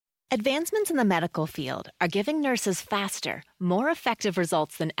Advancements in the medical field are giving nurses faster, more effective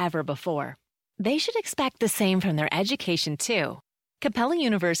results than ever before. They should expect the same from their education, too. Capella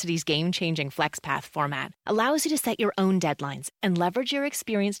University's game-changing FlexPath format allows you to set your own deadlines and leverage your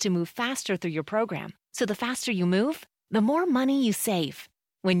experience to move faster through your program. So the faster you move, the more money you save.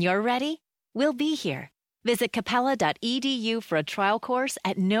 When you're ready, we'll be here. Visit capella.edu for a trial course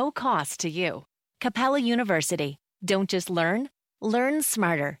at no cost to you. Capella University. Don't just learn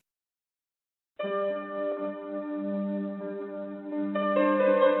smarter.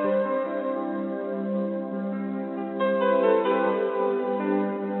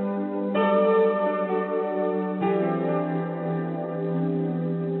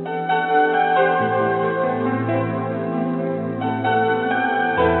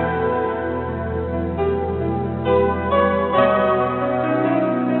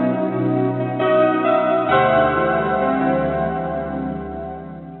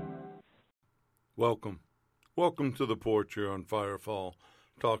 Welcome to the Porch here on Firefall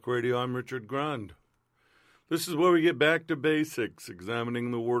Talk Radio. I'm Richard Grund. This is where we get back to basics,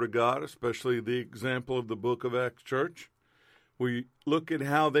 examining the Word of God, especially the example of the Book of Acts Church. We look at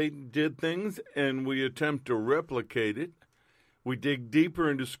how they did things, and we attempt to replicate it. We dig deeper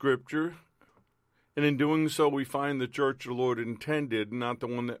into Scripture, and in doing so, we find the church the Lord intended, not the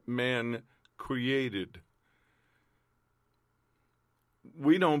one that man created.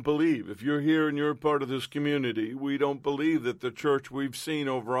 We don't believe, if you're here and you're a part of this community, we don't believe that the church we've seen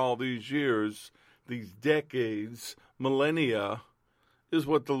over all these years, these decades, millennia, is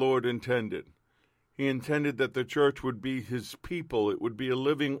what the Lord intended. He intended that the church would be his people. It would be a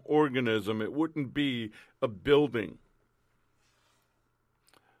living organism. It wouldn't be a building.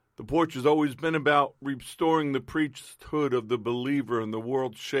 The Porch has always been about restoring the priesthood of the believer and the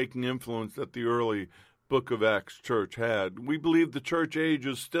world-shaking influence that the early Book of Acts Church had. We believe the church age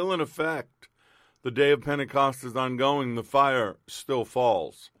is still in effect. The day of Pentecost is ongoing. The fire still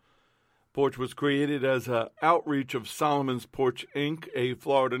falls. Porch was created as an outreach of Solomon's Porch, Inc., a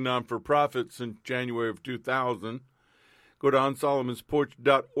Florida non-for-profit since January of 2000. Go to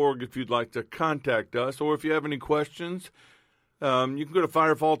onsolomonsporch.org if you'd like to contact us, or if you have any questions, you can go to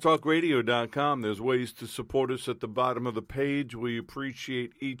firefalltalkradio.com. There's ways to support us at the bottom of the page. We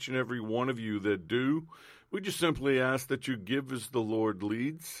appreciate each and every one of you that do. We just simply ask that you give as the Lord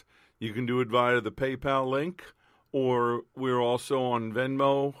leads. You can do it via the PayPal link, or we're also on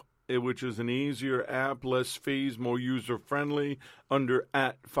Venmo, which is an easier app, less fees, more user-friendly, under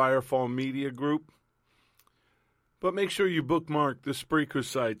 @Firefall Media Group. But make sure you bookmark the Spreaker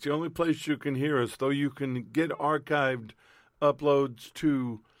site. It's the only place you can hear us, though you can get archived uploads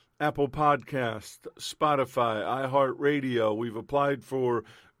to Apple Podcasts, Spotify, iHeartRadio. We've applied for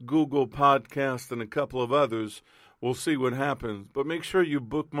Google Podcasts and a couple of others. We'll see what happens. But make sure you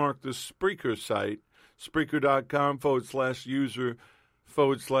bookmark the Spreaker site,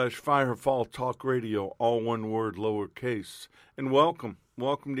 Spreaker.com/user/Firefall Talk Radio, all one word, lowercase. And welcome.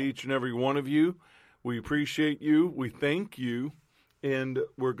 Welcome to each and every one of you. We appreciate you. We thank you. And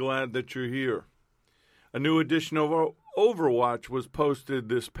we're glad that you're here. A new edition of our Overwatch was posted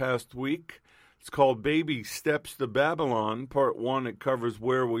this past week. It's called Baby Steps to Babylon. Part 1, it covers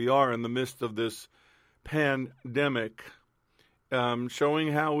where we are in the midst of this pandemic,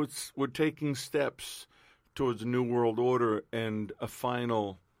 showing how we're taking steps towards a new world order and a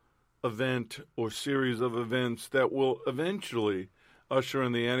final event or series of events that will eventually usher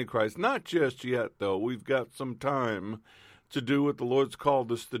in the Antichrist. Not just yet, though. We've got some time to do what the Lord's called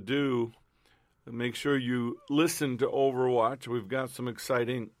us to do. And make sure you listen to Overwatch. We've got some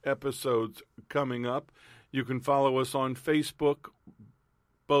exciting episodes coming up. You can follow us on Facebook,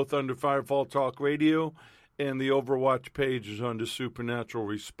 both under Firefall Talk Radio, and the Overwatch page is under Supernatural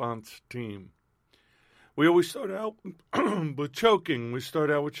Response Team. We always start out with choking.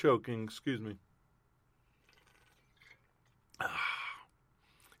 Excuse me.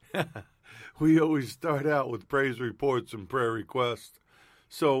 We always start out with praise reports and prayer requests.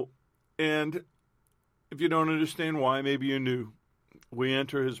 And if you don't understand why, maybe you're new. We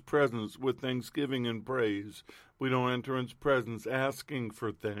enter his presence with thanksgiving and praise. We don't enter his presence asking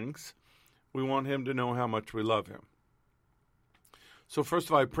for things. We want him to know how much we love him. So first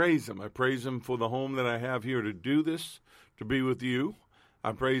of all, I praise him. I praise him for the home that I have here to do this, to be with you.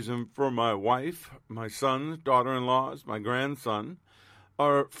 I praise him for my wife, my sons, daughter-in-laws, my grandson,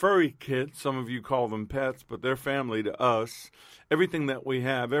 our furry kids. Some of you call them pets, but they're family to us. Everything that we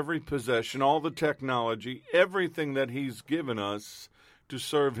have, every possession, all the technology, everything that he's given us to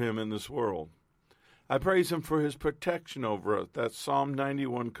serve him in this world. I praise him for his protection over us. That Psalm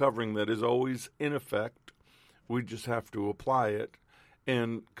 91 covering that is always in effect. We just have to apply it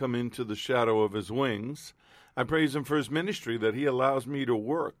and come into the shadow of his wings. I praise him for his ministry, that he allows me to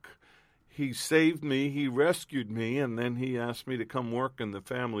work. He saved me, he rescued me, and then he asked me to come work in the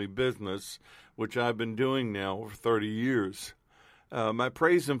family business, which I've been doing now for 30 years. I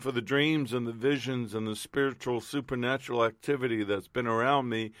praise him for the dreams and the visions and the spiritual, supernatural activity that's been around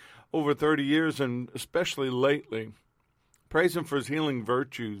me over 30 years, and especially lately. Praise him for his healing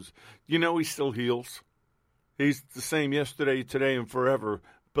virtues. You know he still heals. He's the same yesterday, today, and forever.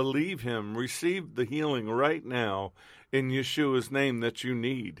 Believe him. Receive the healing right now in Yeshua's name that you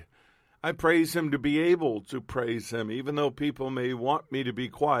need. I praise him to be able to praise him. Even though people may want me to be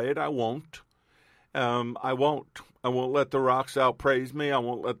quiet, I won't. I won't. I won't let the rocks outpraise me. I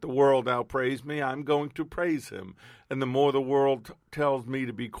won't let the world outpraise me. I'm going to praise him. And the more the world tells me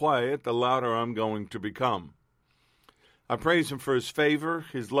to be quiet, the louder I'm going to become. I praise him for his favor,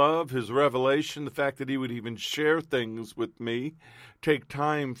 his love, his revelation, the fact that he would even share things with me, take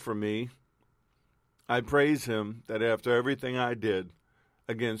time for me. I praise him that after everything I did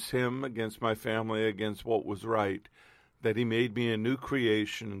against him, against my family, against what was right, that he made me a new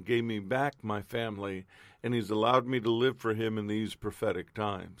creation and gave me back my family, and he's allowed me to live for him in these prophetic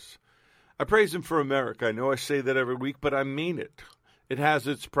times. I praise him for America. I know I say that every week, but I mean it. It has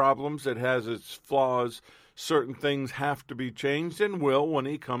its problems. It has its flaws. Certain things have to be changed and will when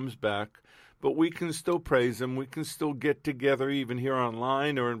he comes back. But we can still praise him. We can still get together even here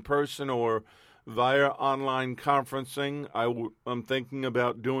online or in person or via online conferencing. I'm thinking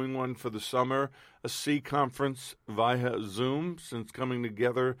about doing one for the summer, a C conference via Zoom, since coming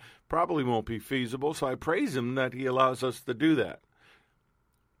together probably won't be feasible. So I praise him that he allows us to do that.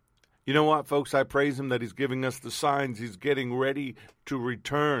 You know what, folks? I praise him that he's giving us the signs. He's getting ready to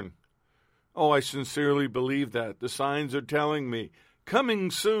return. Oh, I sincerely believe that. The signs are telling me, coming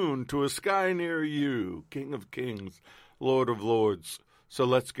soon to a sky near you, King of Kings, Lord of Lords. So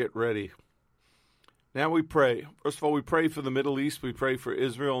let's get ready. Now we pray. First of all, we pray for the Middle East. We pray for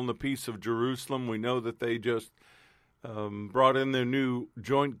Israel and the peace of Jerusalem. We know that they just brought in their new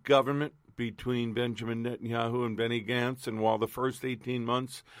joint government between Benjamin Netanyahu and Benny Gantz, and while the first 18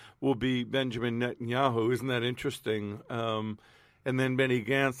 months will be Benjamin Netanyahu, isn't that interesting? And then Benny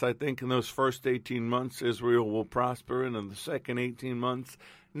Gantz, I think in those first 18 months, Israel will prosper, and in the second 18 months,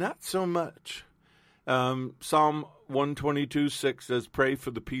 not so much. Psalm 122:6 says, pray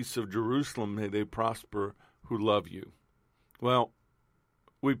for the peace of Jerusalem, may they prosper who love you. Well,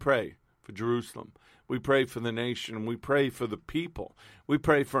 we pray for Jerusalem. We pray for the nation. We pray for the people. We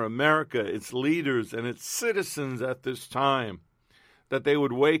pray for America, its leaders, and its citizens at this time, that they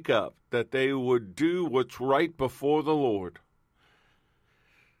would wake up, that they would do what's right before the Lord.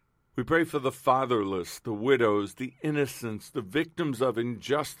 We pray for the fatherless, the widows, the innocents, the victims of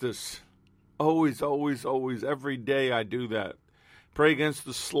injustice. Always, always, always, every day I do that. Pray against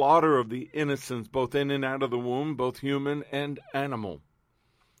the slaughter of the innocents, both in and out of the womb, both human and animal.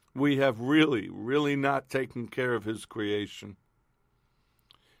 We have really, really not taken care of his creation.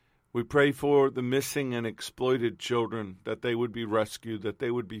 We pray for the missing and exploited children, that they would be rescued, that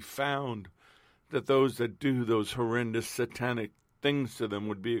they would be found, that those that do those horrendous satanic things to them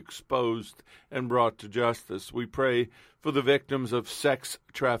would be exposed and brought to justice. We pray for the victims of sex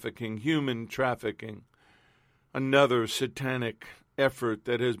trafficking, human trafficking, another satanic effort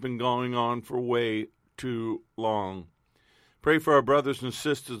that has been going on for way too long. Pray for our brothers and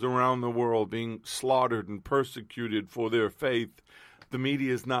sisters around the world being slaughtered and persecuted for their faith. The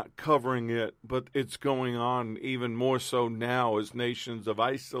media is not covering it, but it's going on even more so now as nations have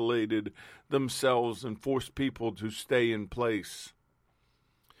isolated themselves and forced people to stay in place.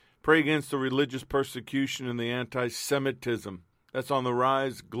 Pray against the religious persecution and the anti-Semitism that's on the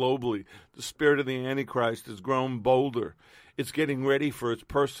rise globally. The spirit of the Antichrist has grown bolder. It's getting ready for its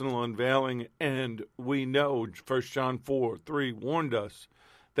personal unveiling, and we know 1 John 4:3 warned us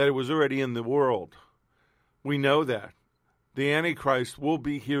that it was already in the world. We know that. The Antichrist will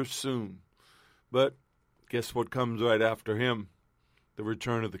be here soon. But guess what comes right after him? The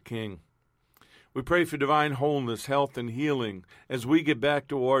return of the King. We pray for divine wholeness, health, and healing. As we get back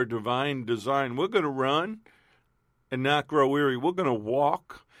to our divine design, we're going to run and not grow weary. We're going to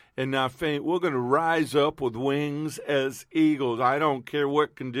walk and not faint. We're going to rise up with wings as eagles. I don't care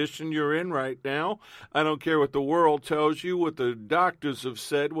what condition you're in right now. I don't care what the world tells you, what the doctors have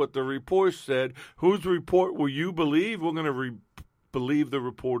said, what the reports said. Whose report will you believe? We're going to believe the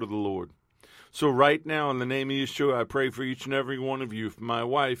report of the Lord. So right now, in the name of Yeshua, I pray for each and every one of you, for my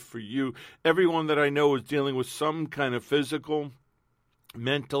wife, for you, everyone that I know is dealing with some kind of physical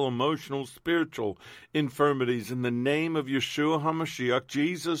mental, emotional, spiritual infirmities. In the name of Yeshua HaMashiach,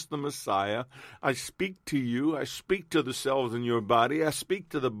 Jesus the Messiah, I speak to you. I speak to the cells in your body. I speak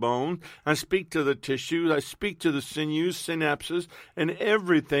to the bone. I speak to the tissues. I speak to the sinews, synapses, and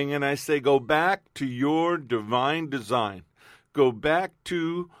everything. And I say, go back to your divine design. Go back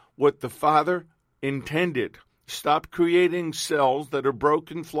to what the Father intended. Stop creating cells that are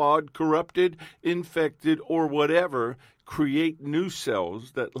broken, flawed, corrupted, infected, or whatever. Create new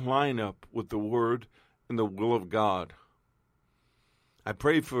cells that line up with the Word and the will of God. I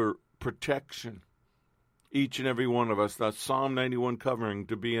pray for protection, each and every one of us, that Psalm 91 covering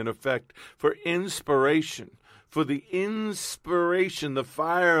to be in effect, for inspiration, for the inspiration, the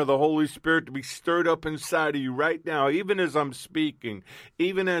fire of the Holy Spirit to be stirred up inside of you right now, even as I'm speaking,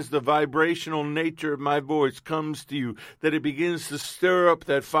 even as the vibrational nature of my voice comes to you, that it begins to stir up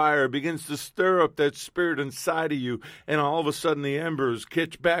that fire, begins to stir up that spirit inside of you, and all of a sudden the embers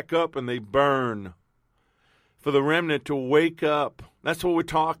catch back up and they burn. For the remnant to wake up. That's what we're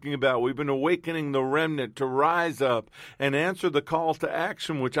talking about. We've been awakening the remnant to rise up and answer the call to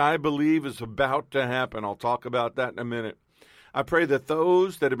action, which I believe is about to happen. I'll talk about that in a minute. I pray that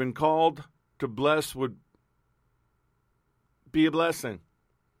those that have been called to bless would be a blessing.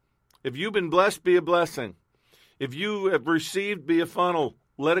 If you've been blessed, be a blessing. If you have received, be a funnel.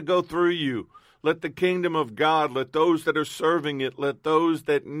 Let it go through you. Let the kingdom of God, let those that are serving it, let those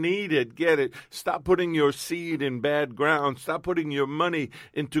that need it get it. Stop putting your seed in bad ground. Stop putting your money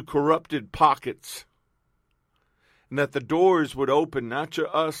into corrupted pockets. And that the doors would open, not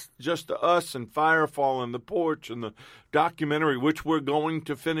just to us and Firefall and the Porch and the documentary, which we're going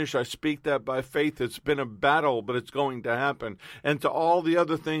to finish. I speak that by faith. It's been a battle, but it's going to happen. And to all the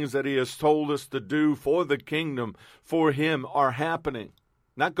other things that he has told us to do for the kingdom, for him, are happening.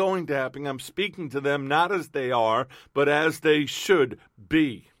 Not going to happen. I'm speaking to them not as they are, but as they should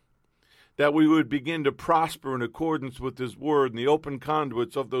be. That we would begin to prosper in accordance with his word and the open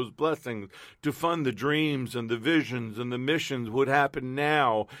conduits of those blessings to fund the dreams and the visions and the missions would happen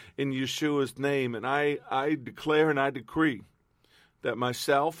now in Yeshua's name. And I declare and I decree that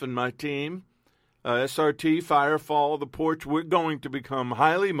myself and my team, SRT, Firefall, the Porch, we're going to become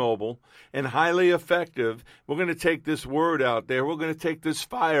highly mobile and highly effective. We're going to take this word out there. We're going to take this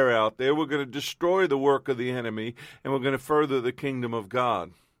fire out there. We're going to destroy the work of the enemy, and we're going to further the kingdom of God.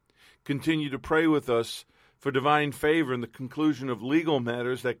 Continue to pray with us for divine favor in the conclusion of legal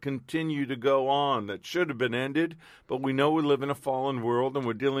matters that continue to go on, that should have been ended, but we know we live in a fallen world and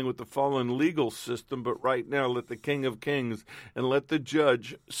we're dealing with the fallen legal system. But right now, let the King of Kings and let the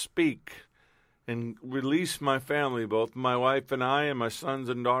judge speak and release my family, both my wife and I and my sons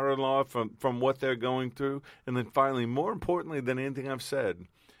and daughter-in-law from what they're going through. And then finally, more importantly than anything I've said,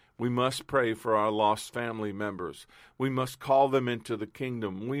 we must pray for our lost family members. We must call them into the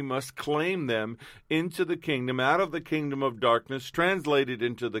kingdom. We must claim them into the kingdom, out of the kingdom of darkness, translated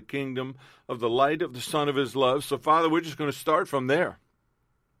into the kingdom of the light of the Son of his love. So, Father, we're just going to start from there.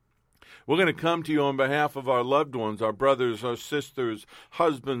 We're going to come to you on behalf of our loved ones, our brothers, our sisters,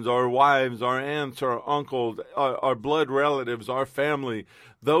 husbands, our wives, our aunts, our uncles, our blood relatives, our family,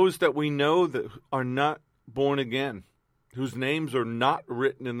 those that we know that are not born again, whose names are not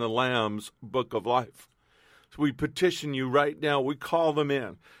written in the Lamb's book of life. So we petition you right now. We call them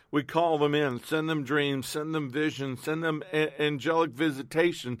in. We call them in. Send them dreams. Send them visions. Send them angelic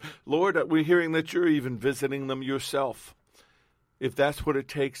visitation. Lord, we're hearing that you're even visiting them yourself. If that's what it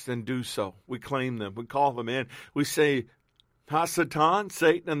takes, then do so. We claim them. We call them in. We say, Hasatan,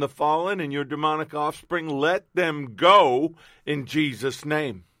 Satan and the fallen and your demonic offspring, let them go in Jesus'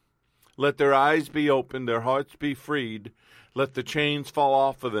 name. Let their eyes be opened, their hearts be freed. Let the chains fall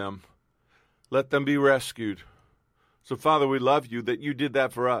off of them. Let them be rescued. So, Father, we love you that you did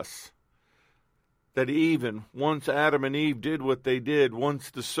that for us. That even once Adam and Eve did what they did, once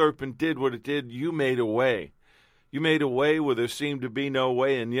the serpent did what it did, you made a way. You made a way where there seemed to be no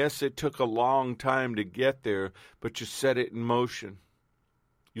way. And yes, it took a long time to get there, but you set it in motion.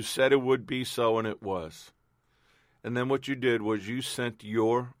 You said it would be so, and it was. And then what you did was you sent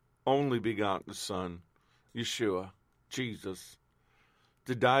your only begotten Son, Yeshua, Jesus,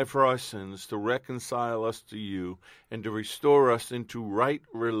 to die for our sins, to reconcile us to you, and to restore us into right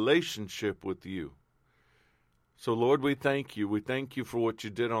relationship with you. So, Lord, we thank you. We thank you for what you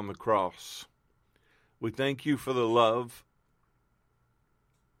did on the cross. We thank you for the love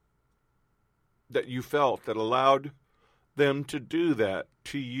that you felt that allowed them to do that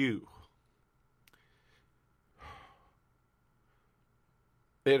to you.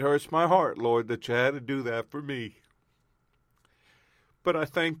 It hurts my heart, Lord, that you had to do that for me. But I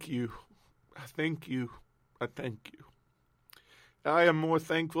thank you. I thank you. I thank you. I am more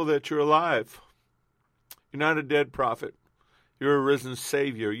thankful that you're alive. You're not a dead prophet. You're a risen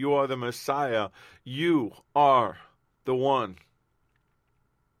Savior. You are the Messiah. You are the one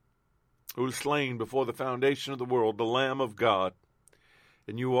who was slain before the foundation of the world, the Lamb of God.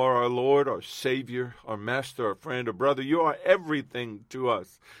 And you are our Lord, our Savior, our Master, our friend, our brother. You are everything to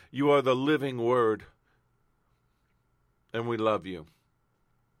us. You are the living Word. And we love you.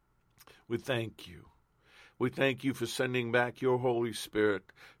 We thank you. We thank you for sending back your Holy Spirit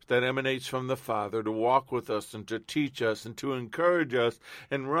that emanates from the Father to walk with us and to teach us and to encourage us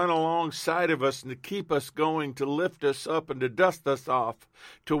and run alongside of us and to keep us going, to lift us up and to dust us off,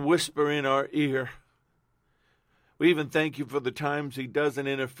 to whisper in our ear. We even thank you for the times he doesn't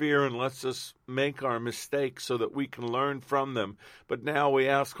interfere and lets us make our mistakes so that we can learn from them. But now we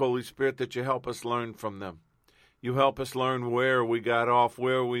ask, Holy Spirit, that you help us learn from them. You help us learn where we got off,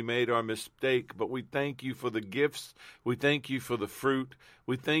 where we made our mistake. But we thank you for the gifts. We thank you for the fruit.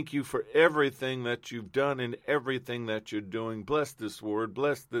 We thank you for everything that you've done and everything that you're doing. Bless this word.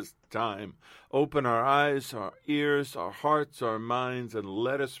 Bless this time. Open our eyes, our ears, our hearts, our minds, and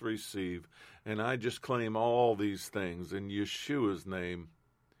let us receive. And I just claim all these things in Yeshua's name.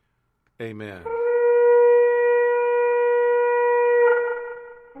 Amen.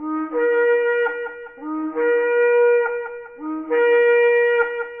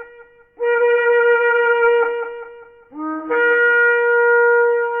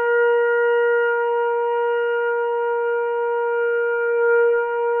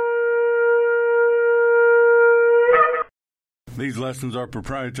 These lessons are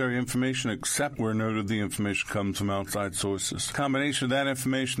proprietary information except where noted the information comes from outside sources. A combination of that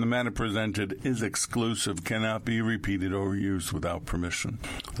information, the matter presented is exclusive, cannot be repeated or used without permission.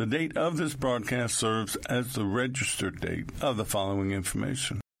 The date of this broadcast serves as the registered date of the following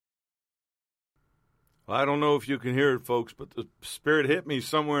information. Well, I don't know if you can hear it, folks, but the Spirit hit me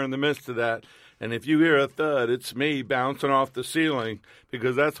somewhere in the midst of that. And if you hear a thud, it's me bouncing off the ceiling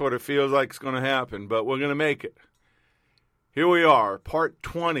because that's what it feels like is going to happen. But we're going to make it. Here we are, part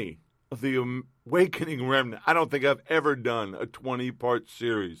 20 of the Awakening Remnant. I don't think I've ever done a 20-part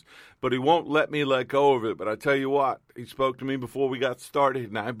series, but he won't let me let go of it. But I tell you what, he spoke to me before we got started,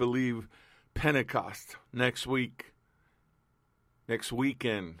 and I believe Pentecost next weekend,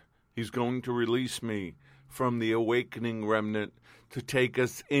 he's going to release me from the Awakening Remnant to take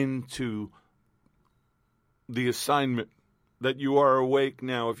us into the assignment that you are awake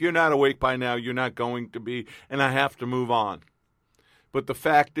now. If you're not awake by now, you're not going to be, and I have to move on. But the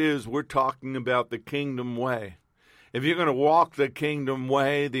fact is, we're talking about the kingdom way. If you're going to walk the kingdom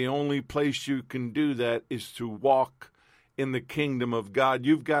way, the only place you can do that is to walk in the kingdom of God.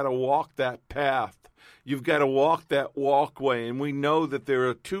 You've got to walk that path. You've got to walk that walkway. And we know that there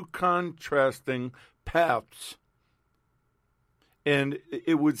are two contrasting paths. And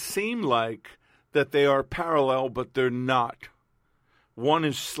it would seem like that they are parallel, but they're not. One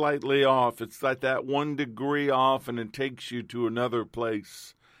is slightly off. It's like that 1 degree off, and it takes you to another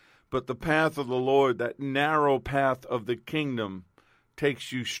place. But the path of the Lord, that narrow path of the kingdom,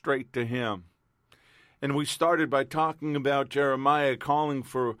 takes you straight to him. And we started by talking about Jeremiah calling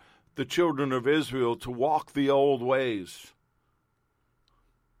for the children of Israel to walk the old ways.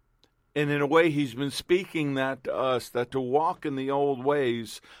 And in a way, he's been speaking that to us, that to walk in the old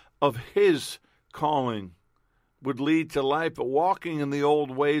ways of his calling would lead to life, but walking in the old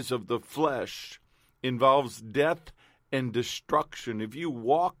ways of the flesh involves death and destruction. If you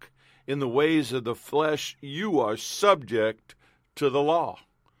walk in the ways of the flesh, you are subject to the law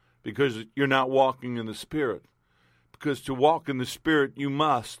because you're not walking in the Spirit. Because to walk in the Spirit, you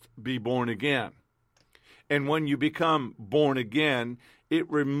must be born again. And when you become born again, it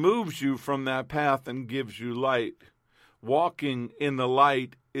removes you from that path and gives you light. Walking in the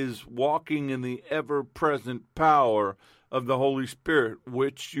light is walking in the ever-present power of the Holy Spirit,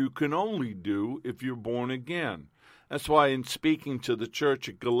 which you can only do if you're born again. That's why in speaking to the church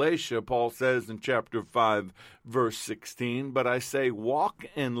at Galatia, Paul says in chapter 5, verse 16, "But I say, walk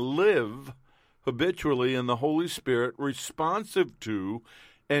and live habitually in the Holy Spirit, responsive to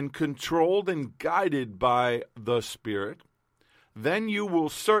and controlled and guided by the Spirit. Then you will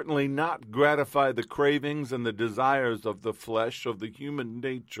certainly not gratify the cravings and the desires of the flesh, of the human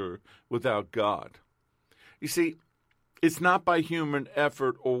nature, without God." You see, it's not by human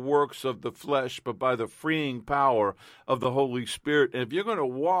effort or works of the flesh, but by the freeing power of the Holy Spirit. And if you're going to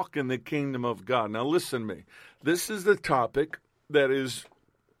walk in the kingdom of God, now listen to me. This is the topic that is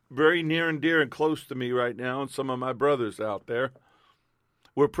very near and dear and close to me right now and some of my brothers out there.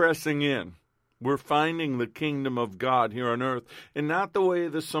 We're pressing in. We're finding the kingdom of God here on earth, and not the way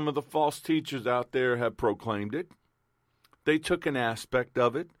that some of the false teachers out there have proclaimed it. They took an aspect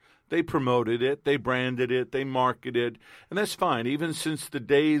of it. They promoted it, they branded it, they marketed, and that's fine. Even since the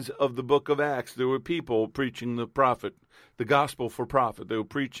days of the book of Acts, there were people preaching the gospel for profit. They were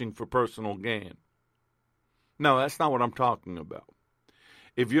preaching for personal gain. No, that's not what I'm talking about.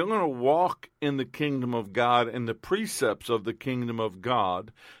 If you're going to walk in the kingdom of God and the precepts of the kingdom of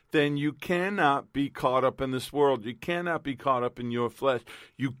God, then you cannot be caught up in this world. You cannot be caught up in your flesh.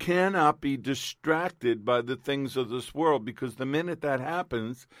 You cannot be distracted by the things of this world, because the minute that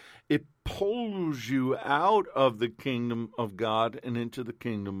happens, it pulls you out of the kingdom of God and into the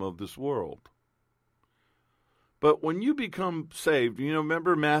kingdom of this world. But when you become saved,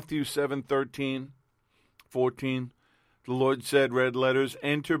 remember Matthew 7:13, 14? The Lord said, red letters,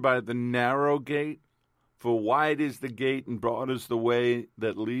 enter by the narrow gate, for wide is the gate and broad is the way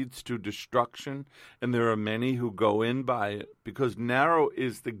that leads to destruction, and there are many who go in by it, because narrow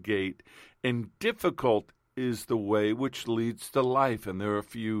is the gate and difficult is the way which leads to life, and there are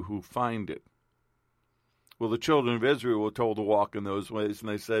few who find it. Well, the children of Israel were told to walk in those ways, and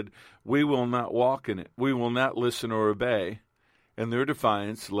they said, we will not walk in it. We will not listen or obey, and their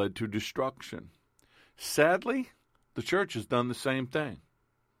defiance led to destruction. Sadly, the church has done the same thing.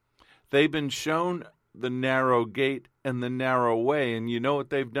 They've been shown the narrow gate and the narrow way, and you know what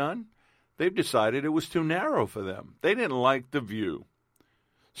they've done? They've decided it was too narrow for them. They didn't like the view.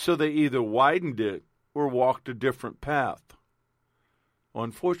 So they either widened it or walked a different path. Well,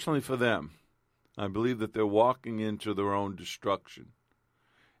 unfortunately for them, I believe that they're walking into their own destruction.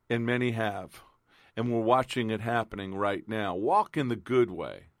 And many have. And we're watching it happening right now. Walk in the good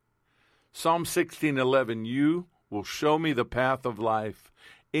way. Psalm 16:11, you will show me the path of life.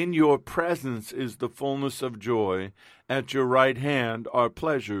 In your presence is the fullness of joy. At your right hand are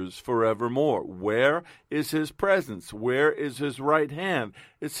pleasures forevermore. Where is his presence? Where is his right hand?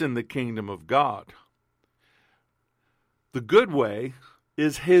 It's in the kingdom of God. The good way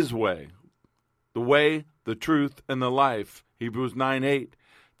is his way. The way, the truth, and the life. Hebrews 9:8.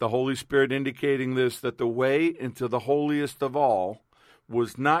 The Holy Spirit indicating this, that the way into the holiest of all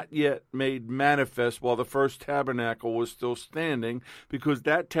was not yet made manifest while the first tabernacle was still standing, because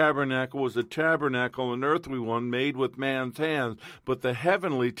that tabernacle was a tabernacle, an earthly one, made with man's hands. But the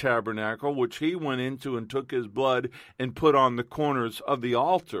heavenly tabernacle, which he went into and took his blood and put on the corners of the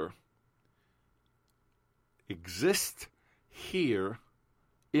altar, exists here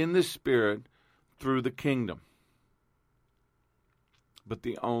in the Spirit through the kingdom. But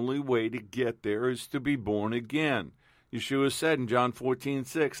the only way to get there is to be born again. Yeshua said in John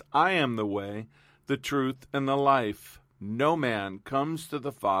 14:6, I am the way, the truth, and the life. No man comes to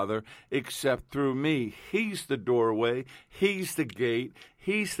the Father except through me. He's the doorway. He's the gate.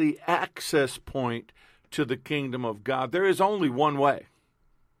 He's the access point to the kingdom of God. There is only one way.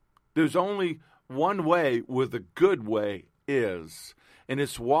 There's only one way where the good way is, and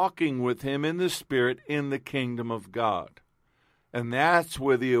it's walking with him in the Spirit in the kingdom of God. And that's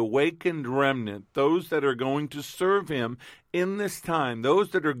where the awakened remnant, those that are going to serve him in this time,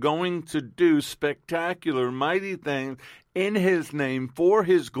 those that are going to do spectacular, mighty things in his name for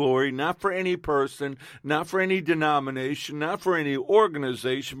his glory, not for any person, not for any denomination, not for any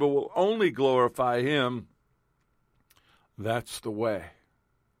organization, but will only glorify him. That's the way.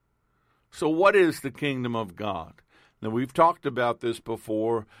 So what is the kingdom of God? Now, we've talked about this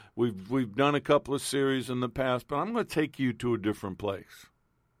before. We've done a couple of series in the past, but I'm going to take you to a different place.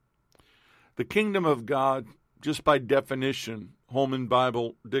 The kingdom of God, just by definition, Holman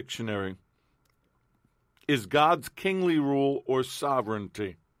Bible Dictionary, is God's kingly rule or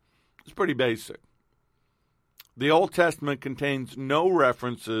sovereignty. It's pretty basic. The Old Testament contains no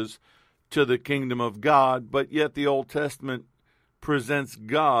references to the kingdom of God, but yet the Old Testament presents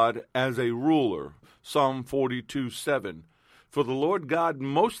God as a ruler. Psalm 42:7. For the Lord God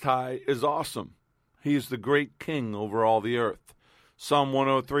Most High is awesome. He is the great king over all the earth. Psalm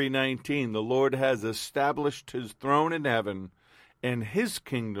 103:19. The Lord has established his throne in heaven, and his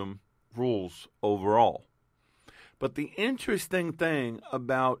kingdom rules over all. But the interesting thing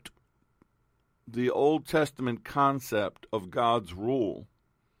about the Old Testament concept of God's rule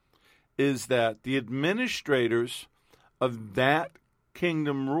is that the administrators of that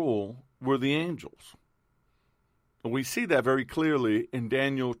kingdom rule were the angels. And we see that very clearly in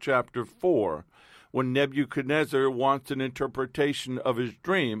Daniel chapter 4, when Nebuchadnezzar wants an interpretation of his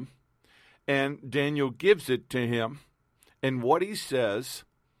dream, and Daniel gives it to him. And what he says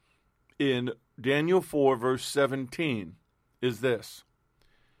in Daniel 4, verse 17, is this.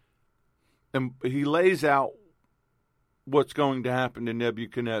 And he lays out what's going to happen to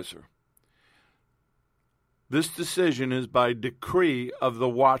Nebuchadnezzar. This decision is by decree of the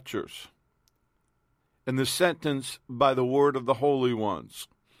watchers. and the sentence by the word of the holy ones,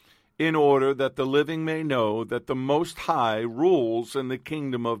 in order that the living may know that the Most High rules in the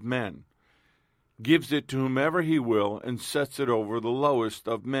kingdom of men, gives it to whomever he will, and sets it over the lowest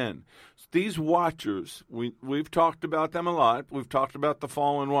of men. These watchers, we've talked about them a lot. We've talked about the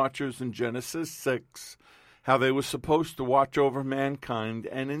fallen watchers in Genesis 6, how they were supposed to watch over mankind,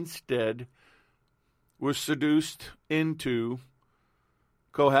 and instead were seduced into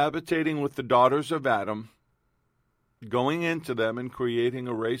cohabitating with the daughters of Adam, going into them and creating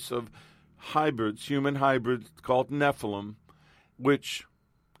a race of hybrids, human hybrids called Nephilim, which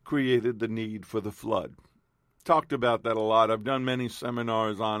created the need for the flood. Talked about that a lot. I've done many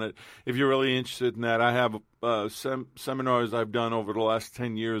seminars on it. If you're really interested in that, I have seminars I've done over the last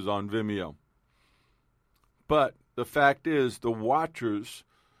 10 years on Vimeo. But the fact is, the watchers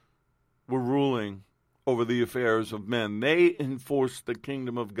were ruling over the affairs of men. They enforced the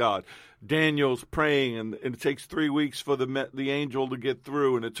kingdom of God. Daniel's praying, and it takes 3 weeks for the angel to get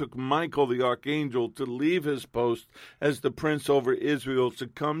through, and it took Michael, the archangel, to leave his post as the prince over Israel to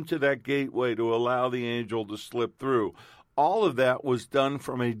come to that gateway to allow the angel to slip through. All of that was done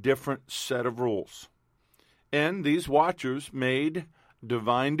from a different set of rules. And these watchers made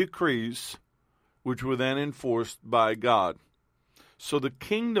divine decrees, which were then enforced by God. So the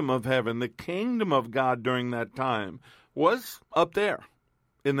kingdom of heaven, the kingdom of God during that time, was up there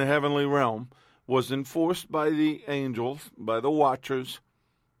in the heavenly realm, was enforced by the angels, by the watchers,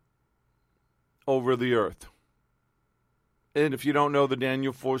 over the earth. And if you don't know the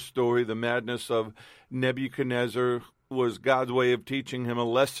Daniel 4 story, the madness of Nebuchadnezzar was God's way of teaching him a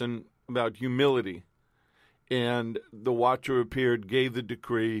lesson about humility. And the watcher appeared, gave the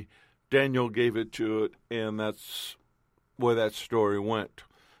decree, Daniel gave it to it, and that's where that story went.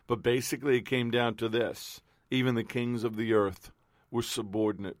 But basically it came down to this: even the kings of the earth were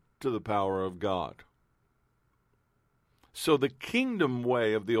subordinate to the power of God. So the kingdom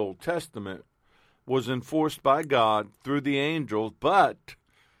way of the Old Testament was enforced by God through the angels, but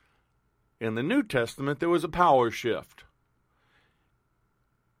in the New Testament there was a power shift.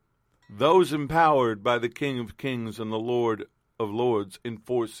 Those empowered by the King of Kings and the Lord of Lords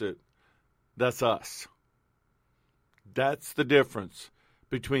enforce it. That's us. That's the difference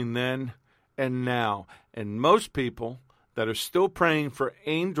between then and now. And most people that are still praying for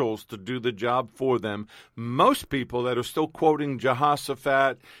angels to do the job for them, most people that are still quoting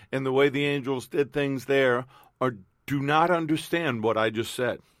Jehoshaphat and the way the angels did things there, do not understand what I just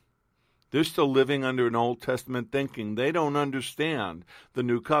said. They're still living under an Old Testament thinking. They don't understand the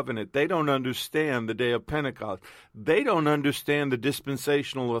New Covenant. They don't understand the day of Pentecost. They don't understand the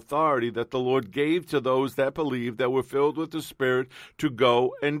dispensational authority that the Lord gave to those that believed, that were filled with the Spirit, to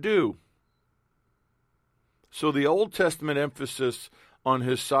go and do. So the Old Testament emphasis on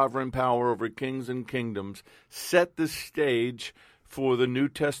his sovereign power over kings and kingdoms set the stage for the New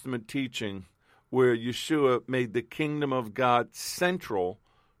Testament teaching, where Yeshua made the kingdom of God central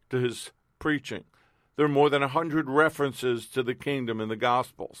to his preaching. There are more than 100 references to the kingdom in the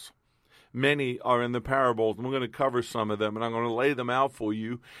Gospels. Many are in the parables, and we're going to cover some of them, and I'm going to lay them out for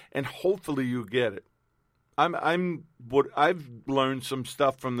you, and hopefully you get it. I've learned some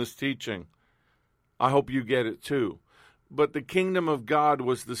stuff from this teaching. I hope you get it too. But the kingdom of God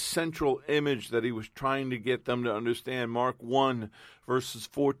was the central image that he was trying to get them to understand. Mark 1, verses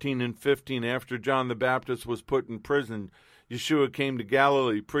 14 and 15, after John the Baptist was put in prison, Yeshua came to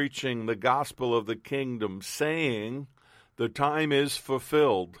Galilee preaching the gospel of the kingdom, saying, the time is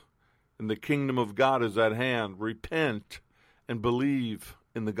fulfilled, and the kingdom of God is at hand. Repent and believe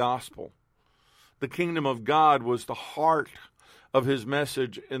in the gospel. The kingdom of God was the heart of his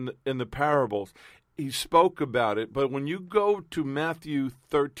message in the parables. He spoke about it, but when you go to Matthew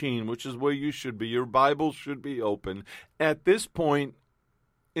 13, which is where you should be, your Bible should be open. At this point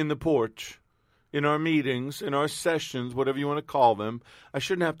in the porch, in our meetings, in our sessions, whatever you want to call them, I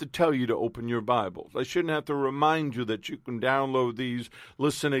shouldn't have to tell you to open your Bibles. I shouldn't have to remind you that you can download these,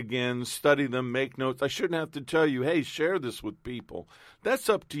 listen again, study them, make notes. I shouldn't have to tell you, hey, share this with people. That's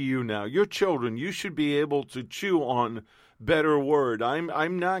up to you now. Your children, you should be able to chew on better word.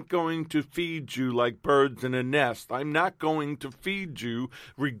 I'm not going to feed you like birds in a nest. I'm not going to feed you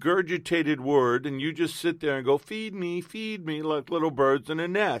regurgitated word, and you just sit there and go, feed me, like little birds in a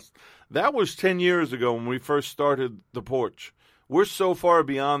nest. That was 10 years ago when we first started the Porch. We're so far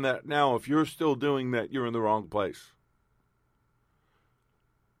beyond that now. If you're still doing that, you're in the wrong place.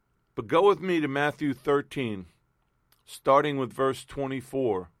 But go with me to Matthew 13, starting with verse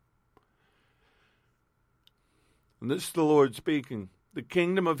 24. And this is the Lord speaking. The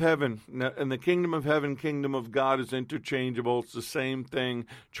kingdom of heaven, and the kingdom of heaven, kingdom of God is interchangeable. It's the same thing,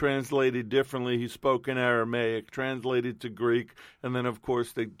 translated differently. He spoke in Aramaic, translated to Greek, and then, of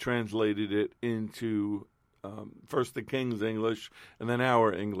course, they translated it into first the King's English and then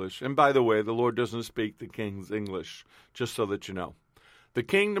our English. And by the way, the Lord doesn't speak the King's English, just so that you know. The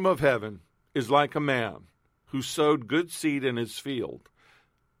kingdom of heaven is like a man who sowed good seed in his field.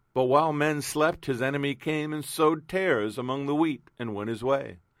 But while men slept, his enemy came and sowed tares among the wheat and went his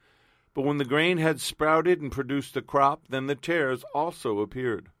way. But when the grain had sprouted and produced a crop, then the tares also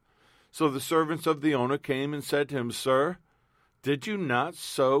appeared. So the servants of the owner came and said to him, Sir, did you not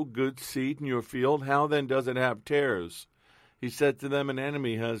sow good seed in your field? How then does it have tares? He said to them, An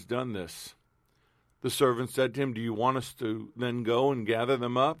enemy has done this. The servant said to him, Do you want us to then go and gather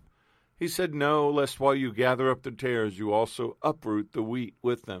them up? He said, No, lest while you gather up the tares, you also uproot the wheat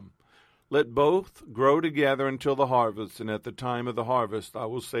with them. Let both grow together until the harvest, and at the time of the harvest I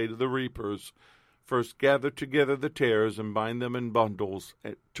will say to the reapers, First gather together the tares and bind them in bundles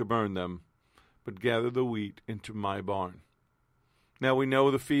to burn them, but gather the wheat into my barn. Now we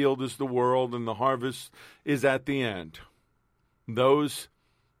know the field is the world, and the harvest is at the end. Those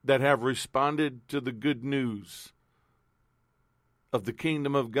that have responded to the good news of the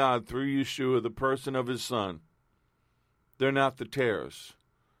kingdom of God through Yeshua, the person of his Son, they're not the tares.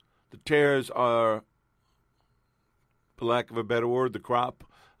 The tares are, for lack of a better word, the crop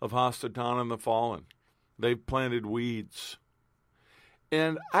of Hasatan and the fallen. They've planted weeds.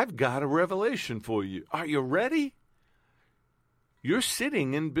 And I've got a revelation for you. Are you ready? You're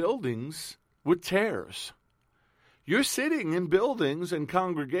sitting in buildings with tares. You're sitting in buildings and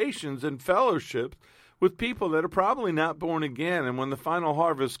congregations and fellowships with people that are probably not born again, and when the final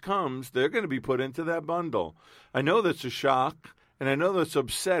harvest comes, they're going to be put into that bundle. I know that's a shock, and I know that's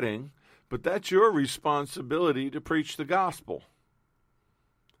upsetting, but that's your responsibility to preach the gospel.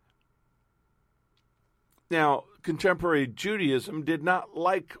 Now, contemporary Judaism did not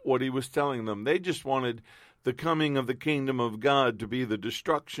like what he was telling them. They just wanted the coming of the kingdom of God to be the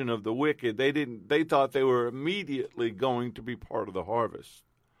destruction of the wicked. They thought they were immediately going to be part of the harvest.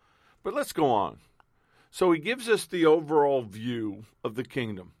 But let's go on. So he gives us the overall view of the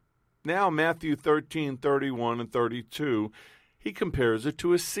kingdom. Now, Matthew 13:31 and 32, he compares it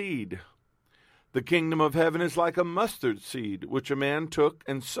to a seed. The kingdom of heaven is like a mustard seed, which a man took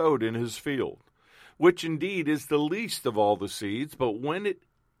and sowed in his field, which indeed is the least of all the seeds, but when it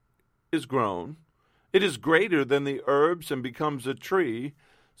is grown, it is greater than the herbs and becomes a tree,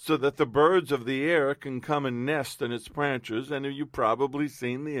 so that the birds of the air can come and nest in its branches. And you've probably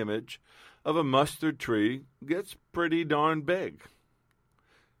seen the image of a mustard tree. Gets pretty darn big.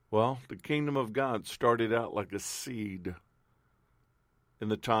 Well, the kingdom of God started out like a seed in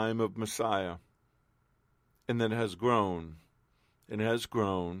the time of Messiah, and then has grown, and has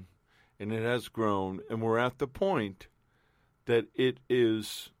grown, and it has grown, and we're at the point that it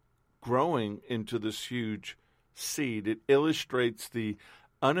is growing into this huge seed. It illustrates the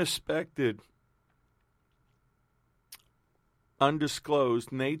unexpected,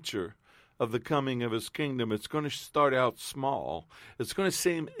 undisclosed nature of the coming of his kingdom. It's going to start out small. It's going to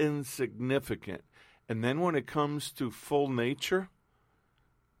seem insignificant. And then when it comes to full nature,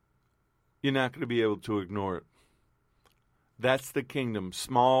 you're not going to be able to ignore it. That's the kingdom,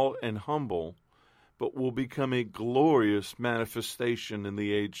 small and humble, but will become a glorious manifestation in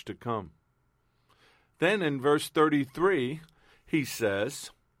the age to come. Then in verse 33, he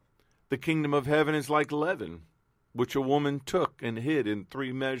says, the kingdom of heaven is like leaven, which a woman took and hid in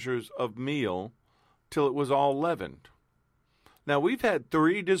 3 measures of meal till it was all leavened. Now, we've had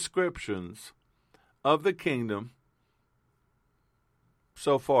 3 descriptions of the kingdom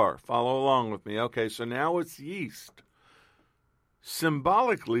so far. Follow along with me. Okay, so now it's yeast.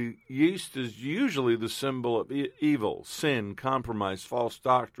 Symbolically, yeast is usually the symbol of evil, sin, compromise, false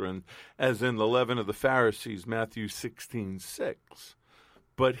doctrine, as in the leaven of the Pharisees, Matthew 16:6.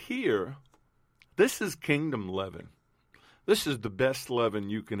 But here, this is kingdom leaven. This is the best leaven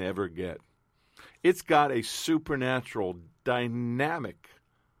you can ever get. It's got a supernatural, dynamic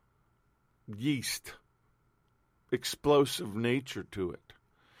yeast, explosive nature to it.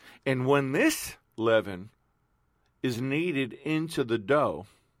 And when this leaven is kneaded into the dough,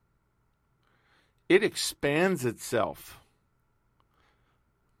 it expands itself.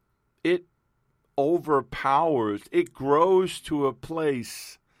 It overpowers. It grows to a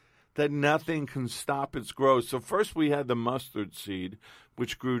place that nothing can stop its growth. So first we had the mustard seed,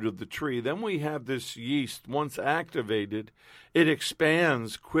 which grew to the tree. Then we have this yeast. Once activated, it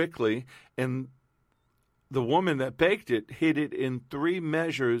expands quickly, and the woman that baked it hid it in 3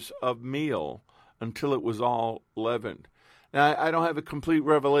 measures of meal until it was all leavened. Now, I don't have a complete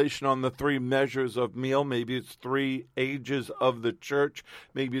revelation on the 3 measures of meal. Maybe it's 3 ages of the church.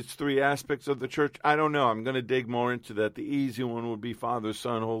 Maybe it's 3 aspects of the church. I don't know. I'm going to dig more into that. The easy one would be Father,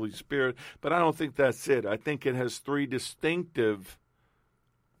 Son, Holy Spirit. But I don't think that's it. I think it has 3 distinctive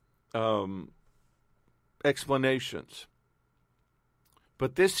explanations.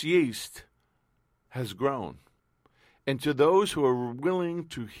 But this yeast has grown. And to those who are willing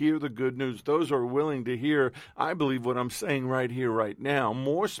to hear the good news, those who are willing to hear, I believe what I'm saying right here, right now,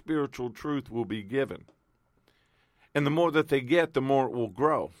 more spiritual truth will be given. And the more that they get, the more it will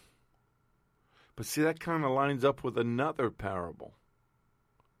grow. But see, that kind of lines up with another parable.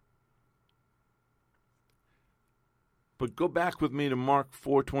 But go back with me to Mark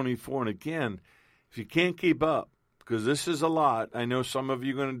 4:24. And again, if you can't keep up, because this is a lot, I know some of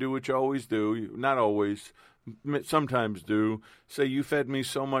you are going to do what you always do. Not always. Sometimes do. Say, you fed me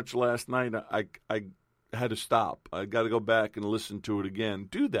so much last night, I had to stop. I got to go back and listen to it again.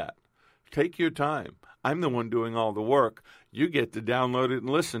 Do that. Take your time. I'm the one doing all the work. You get to download it and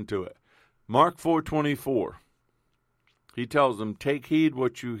listen to it. Mark 4:24. He tells them, take heed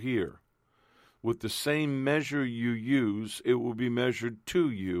what you hear. With the same measure you use, it will be measured to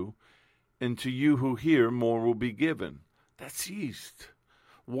you, and to you who hear, more will be given. That's yeast.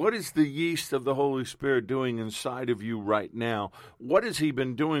 What is the yeast of the Holy Spirit doing inside of you right now? What has He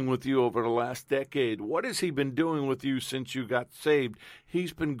been doing with you over the last decade? What has He been doing with you since you got saved?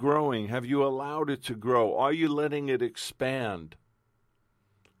 He's been growing. Have you allowed it to grow? Are you letting it expand?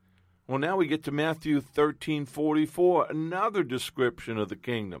 Well, now we get to Matthew 13:44, another description of the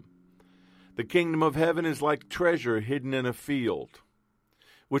kingdom. The kingdom of heaven is like treasure hidden in a field,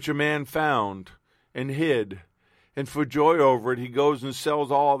 which a man found and hid. And for joy over it, he goes and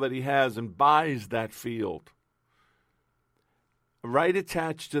sells all that he has and buys that field. Right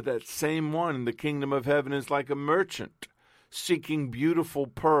attached to that same one, the kingdom of heaven is like a merchant seeking beautiful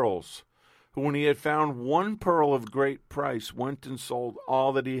pearls, who when he had found one pearl of great price, went and sold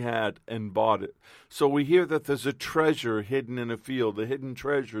all that he had and bought it. So we hear that there's a treasure hidden in a field, the hidden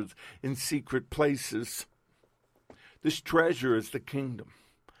treasures in secret places. This treasure is the kingdom.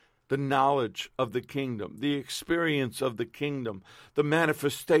 The knowledge of the kingdom, the experience of the kingdom, the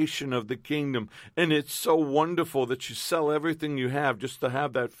manifestation of the kingdom. And it's so wonderful that you sell everything you have just to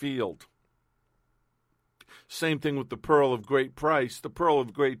have that field. Same thing with the pearl of great price. The pearl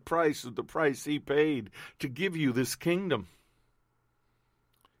of great price is the price He paid to give you this kingdom.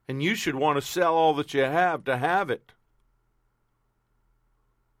 And you should want to sell all that you have to have it.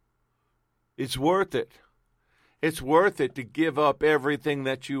 It's worth it. It's worth it to give up everything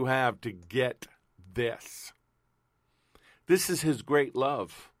that you have to get this. This is His great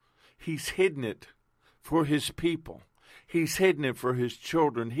love. He's hidden it for His people. He's hidden it for His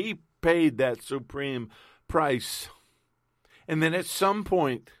children. He paid that supreme price. And then at some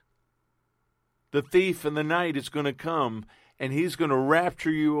point, the thief in the night is going to come, and he's going to rapture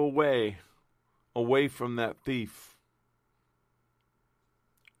you away from that thief.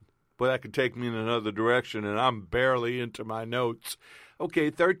 Well, that could take me in another direction, and I'm barely into my notes.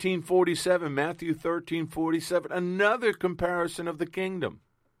 Okay, 13:47, Matthew 13:47, another comparison of the kingdom.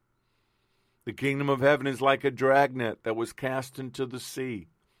 The kingdom of heaven is like a dragnet that was cast into the sea,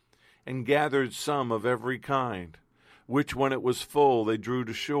 and gathered some of every kind, which when it was full they drew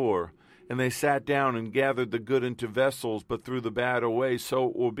to shore. And they sat down and gathered the good into vessels, but threw the bad away. So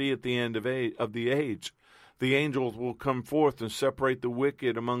it will be at the end of the age. The angels will come forth and separate the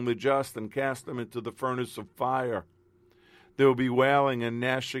wicked among the just and cast them into the furnace of fire. There will be wailing and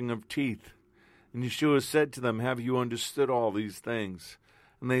gnashing of teeth. And Yeshua said to them, have you understood all these things?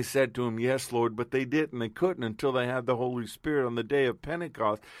 And they said to him, yes, Lord, but they didn't. They couldn't until they had the Holy Spirit on the day of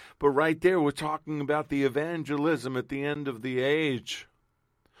Pentecost. But right there, we're talking about the evangelism at the end of the age.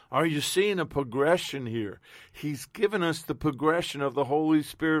 Are you seeing a progression here? He's given us the progression of the Holy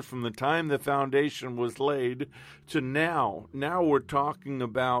Spirit from the time the foundation was laid to now. Now we're talking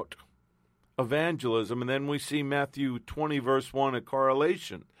about evangelism. And then we see Matthew 20, verse 1, a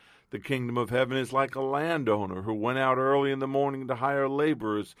correlation. The kingdom of heaven is like a landowner who went out early in the morning to hire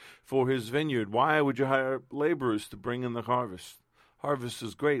laborers for his vineyard. Why would you hire laborers? To bring in the harvest. Harvest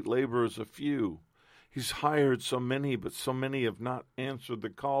is great. Laborers are few. He's hired so many, but so many have not answered the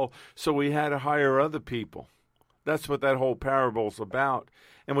call, so he had to hire other people. That's what that whole parable's about.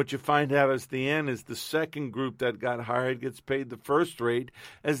 And what you find out at the end is the second group that got hired gets paid the first rate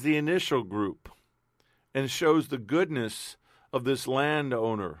as the initial group. And it shows the goodness of this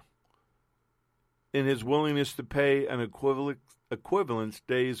landowner in his willingness to pay an equivalent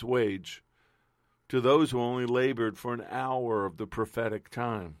day's wage to those who only labored for an hour of the prophetic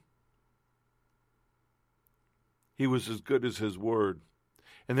time. he was as good as his word.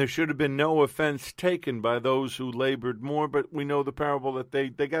 And there should have been no offense taken by those who labored more, but we know the parable that they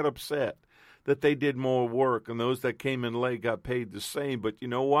got upset, that they did more work, and those that came in late got paid the same. But you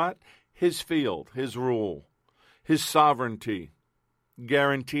know what? His field, his rule, his sovereignty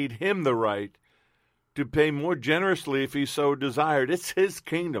guaranteed him the right to pay more generously if he so desired. It's his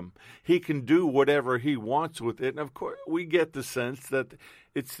kingdom. He can do whatever he wants with it. And of course, we get the sense that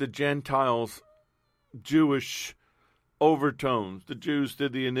it's the Gentiles' Jewish overtones. The Jews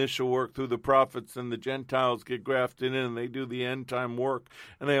did the initial work through the prophets, and the Gentiles get grafted in, and they do the end-time work,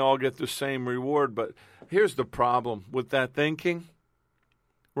 and they all get the same reward. But here's the problem with that thinking.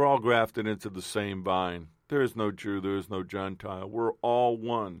 We're all grafted into the same vine. There is no Jew, there is no Gentile. We're all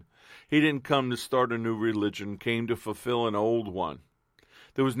one. He didn't come to start a new religion, came to fulfill an old one.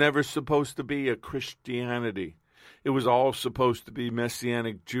 There was never supposed to be a Christianity. It was all supposed to be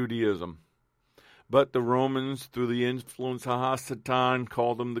Messianic Judaism. But the Romans, through the influence of Hasatan,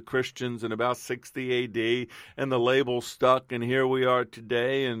 called them the Christians in about 60 A.D., and the label stuck, and here we are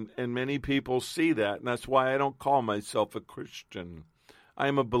today, and many people see that, and that's why I don't call myself a Christian. I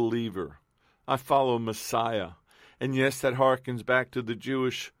am a believer. I follow Messiah. And yes, that harkens back to the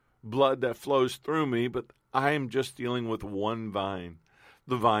Jewish blood that flows through me, but I am just dealing with one vine,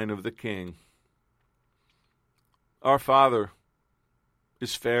 the vine of the King. Our Father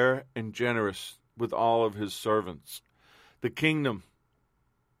is fair and generous with all of his servants. The kingdom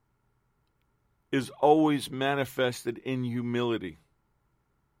is always manifested in humility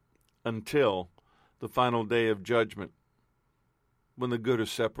until the final day of judgment, when the good are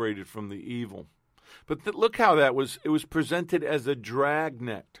separated from the evil. But look how it was presented as a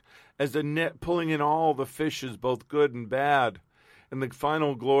dragnet, as a net pulling in all the fishes, both good and bad, and the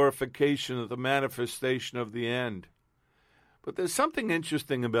final glorification of the manifestation of the end. But there's something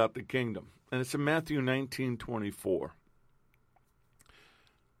interesting about the kingdom, and it's in Matthew 19:24.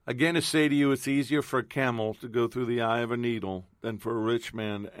 Again, I say to you, it's easier for a camel to go through the eye of a needle than for a rich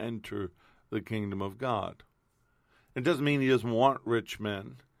man to enter the kingdom of God. It doesn't mean he doesn't want rich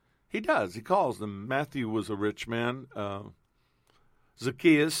men. He does. He calls them. Matthew was a rich man.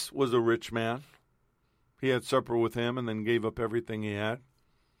 Zacchaeus was a rich man. He had supper with him and then gave up everything he had.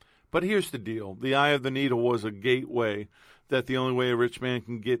 But here's the deal. The eye of the needle was a gateway, that the only way a rich man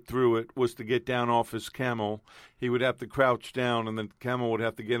can get through it was to get down off his camel. He would have to crouch down, and the camel would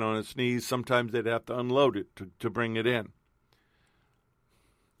have to get on its knees. Sometimes they'd have to unload it to bring it in.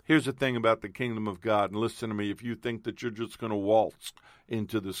 Here's the thing about the kingdom of God, and listen to me, if you think that you're just going to waltz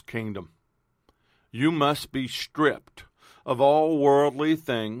into this kingdom, you must be stripped of all worldly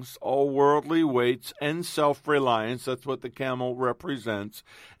things, all worldly weights, and self-reliance. That's what the camel represents.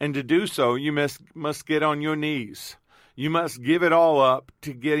 And to do so, you must get on your knees. You must give it all up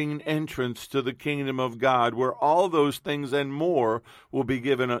to getting entrance to the kingdom of God, where all those things and more will be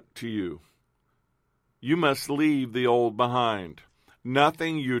given up to you. You must leave the old behind.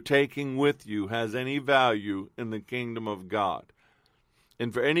 Nothing you're taking with you has any value in the kingdom of God.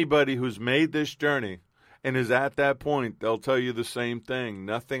 And for anybody who's made this journey and is at that point, they'll tell you the same thing.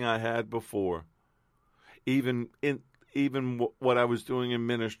 Nothing I had before, even what I was doing in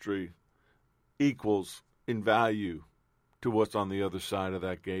ministry, equals in value to what's on the other side of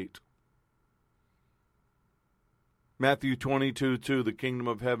that gate. Matthew 22:2, the kingdom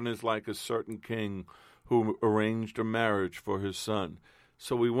of heaven is like a certain king who arranged a marriage for his son.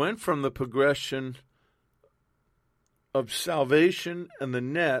 So we went from the progression of salvation and the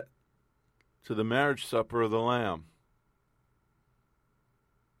net to the marriage supper of the Lamb.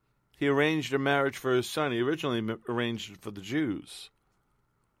 He arranged a marriage for his son. He originally arranged it for the Jews.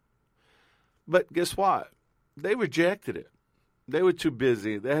 But guess what? They rejected it. They were too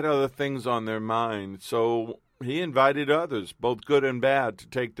busy. They had other things on their mind. So he invited others, both good and bad, to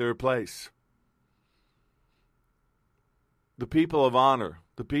take their place. The people of honor,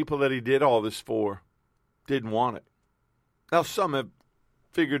 the people that he did all this for, didn't want it. Now, some have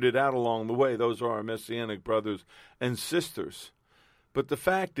figured it out along the way. Those are our Messianic brothers and sisters. But the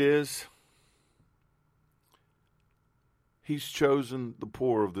fact is, he's chosen the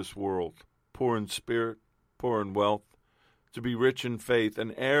poor of this world, poor in spirit, poor in wealth, to be rich in faith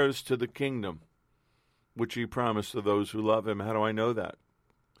and heirs to the kingdom, which he promised to those who love him. How do I know that?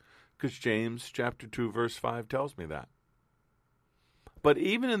 Because James chapter 2, verse 5 tells me that. But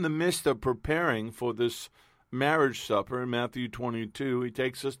even in the midst of preparing for this marriage supper in Matthew 22, he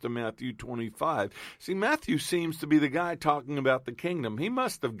takes us to Matthew 25. See, Matthew seems to be the guy talking about the kingdom. He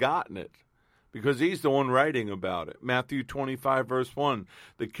must have gotten it, because he's the one writing about it. Matthew 25, verse 1,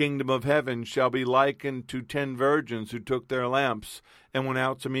 the kingdom of heaven shall be likened to 10 virgins who took their lamps and went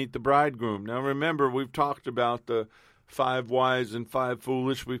out to meet the bridegroom. Now remember, we've talked about the 5 wise and 5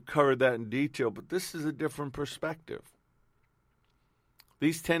 foolish. We've covered that in detail, but this is a different perspective.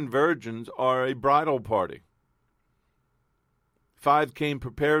 These 10 virgins are a bridal party. 5 came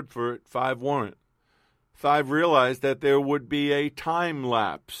prepared for it, 5 weren't. 5 realized that there would be a time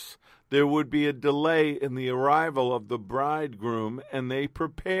lapse. There would be a delay in the arrival of the bridegroom, and they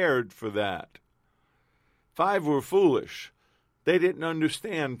prepared for that. 5 were foolish. They didn't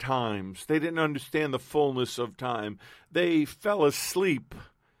understand times. They didn't understand the fullness of time. They fell asleep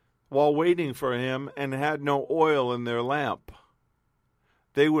while waiting for him and had no oil in their lamp.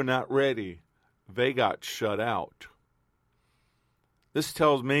 They were not ready. They got shut out. This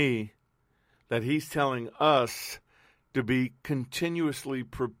tells me that he's telling us to be continuously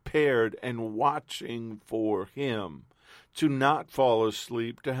prepared and watching for him, to not fall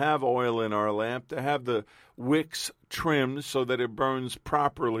asleep, to have oil in our lamp, to have the wicks trimmed so that it burns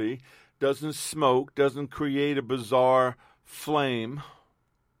properly, doesn't smoke, doesn't create a bizarre flame.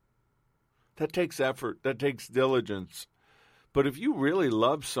 That takes effort. That takes diligence. But if you really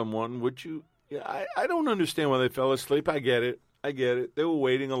love someone, would you? I don't understand why they fell asleep. I get it. They were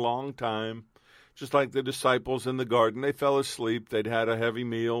waiting a long time. Just like the disciples in the garden, they fell asleep. They'd had a heavy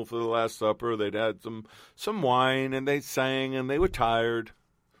meal for the Last Supper. They'd had some wine, and they sang, and they were tired.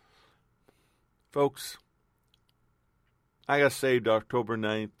 Folks, I got saved October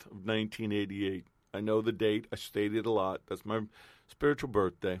 9th of 1988. I know the date. I stated a lot. That's my spiritual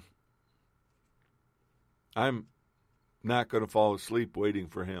birthday. I'm not going to fall asleep waiting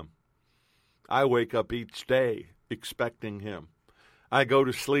for him. I wake up each day expecting him. I go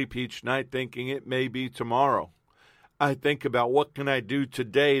to sleep each night thinking it may be tomorrow. I think about what can I do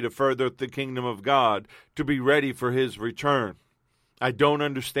today to further the kingdom of God, to be ready for his return. I don't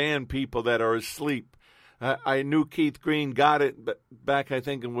understand people that are asleep. I knew Keith Green got it but back, I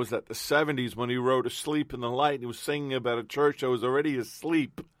think it was at the 70s when he wrote Asleep in the Light. He was singing about a church that was already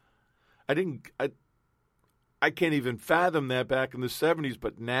asleep. I can't even fathom that back in the 70s,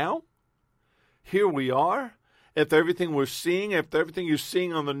 but now, here we are. If everything we're seeing, if everything you're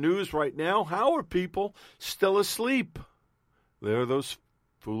seeing on the news right now, how are people still asleep? They're those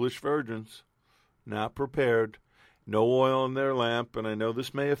foolish virgins, not prepared, no oil in their lamp. And I know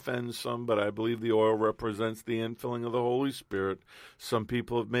this may offend some, but I believe the oil represents the infilling of the Holy Spirit. Some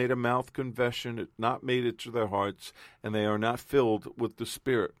people have made a mouth confession, it's not made it to their hearts, and they are not filled with the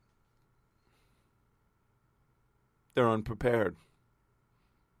Spirit. They're unprepared.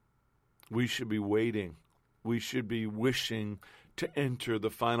 We should be waiting. We should be wishing to enter the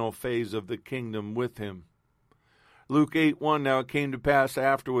final phase of the kingdom with him. Luke 8:1, now it came to pass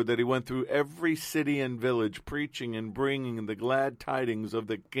afterward that he went through every city and village, preaching and bringing the glad tidings of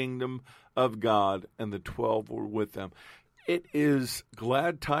the kingdom of God, and the 12 were with them. It is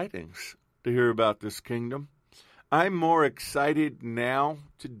glad tidings to hear about this kingdom. I'm more excited now,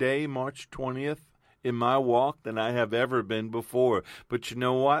 today, March 20th, in my walk than I have ever been before. But you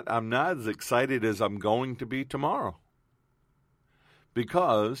know what? I'm not as excited as I'm going to be tomorrow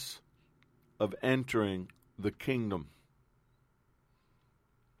because of entering the kingdom.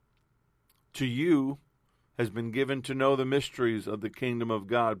 To you has been given to know the mysteries of the kingdom of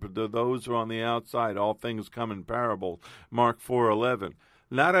God, but to those who are on the outside, all things come in parables. Mark 4:11.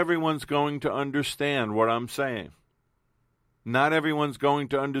 Not everyone's going to understand what I'm saying. Not everyone's going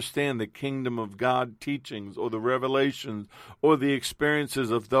to understand the kingdom of God teachings or the revelations or the experiences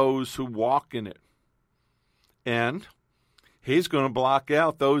of those who walk in it. And he's going to block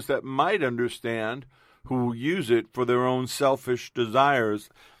out those that might understand who use it for their own selfish desires.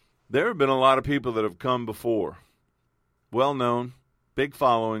 There have been a lot of people that have come before, well-known, big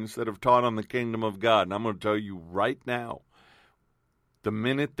followings that have taught on the kingdom of God. And I'm going to tell you right now, the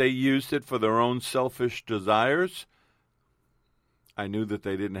minute they used it for their own selfish desires, I knew that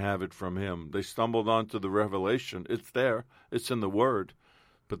they didn't have it from him. They stumbled onto the revelation. It's there. It's in the Word.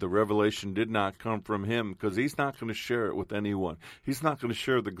 But the revelation did not come from him because he's not going to share it with anyone. He's not going to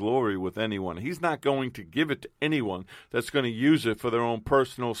share the glory with anyone. He's not going to give it to anyone that's going to use it for their own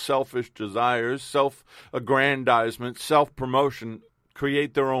personal selfish desires, self-aggrandizement, self-promotion,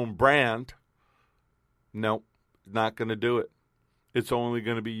 create their own brand. No, not going to do it. It's only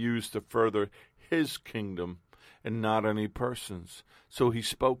going to be used to further his kingdom and not any person's. So he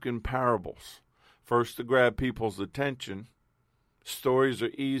spoke in parables, first to grab people's attention. Stories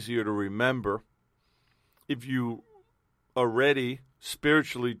are easier to remember. If you are ready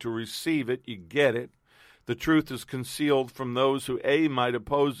spiritually to receive it, you get it. The truth is concealed from those who A, might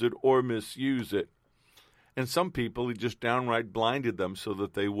oppose it or misuse it. And some people, he just downright blinded them so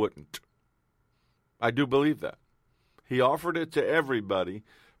that they wouldn't. I do believe that. He offered it to everybody,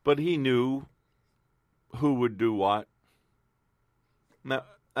 but he knew who would do what. Now,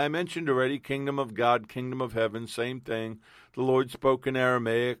 I mentioned already, kingdom of God, kingdom of heaven, same thing. The Lord spoke in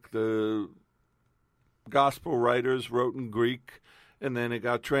Aramaic. The gospel writers wrote in Greek, and then it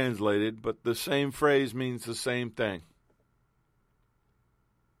got translated. But the same phrase means the same thing.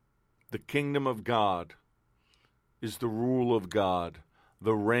 The kingdom of God is the rule of God,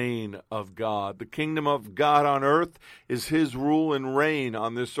 the reign of God. The kingdom of God on earth is his rule and reign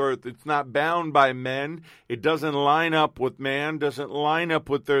on this earth. It's not bound by men. It doesn't line up with man, doesn't line up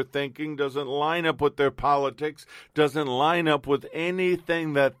with their thinking, doesn't line up with their politics, doesn't line up with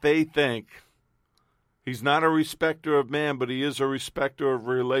anything that they think. He's not a respecter of man, but he is a respecter of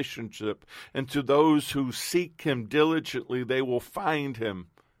relationship. And to those who seek him diligently, they will find him,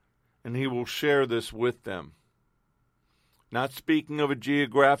 and he will share this with them. Not speaking of a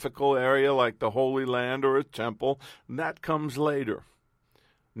geographical area like the Holy Land or a temple. That comes later.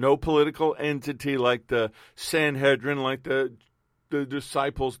 No political entity like the Sanhedrin, like the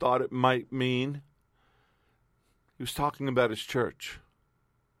disciples thought it might mean. He was talking about his church.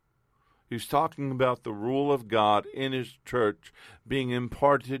 He was talking about the rule of God in his church being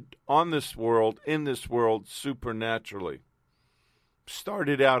imparted on this world, in this world, supernaturally.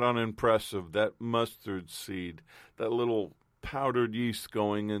 Started out unimpressive, that mustard seed, that little powdered yeast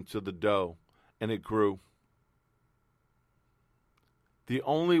going into the dough, and it grew. The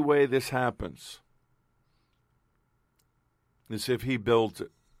only way this happens is if he builds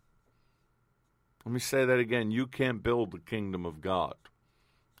it. Let me say that again. You can't build the kingdom of God.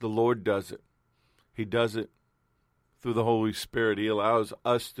 The Lord does it. He does it through the Holy Spirit. He allows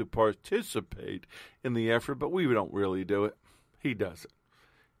us to participate in the effort, but we don't really do it. He does it.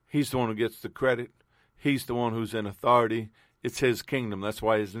 He's the one who gets the credit. He's the one who's in authority. It's his kingdom. That's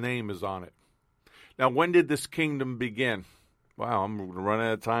why his name is on it. Now, when did this kingdom begin? Wow, I'm going to run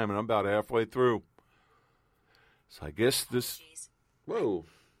out of time, and I'm about halfway through. So I guess this... Whoa.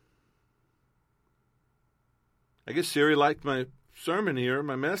 I guess Siri liked my sermon here,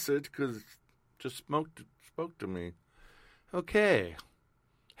 my message, because it just spoke to me. Okay.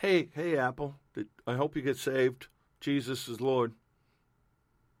 Hey, Apple. I hope you get saved. Jesus is Lord.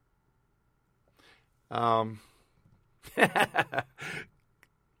 When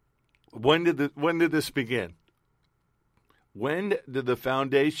did this begin? When did the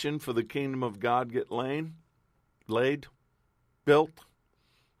foundation for the kingdom of God get laid? Built?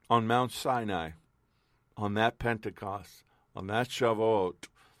 On Mount Sinai, on that Pentecost, on that Shavuot,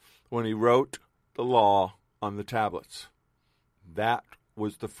 when he wrote the law on the tablets. That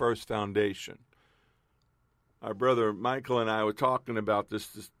was the first foundation. Our brother Michael and I were talking about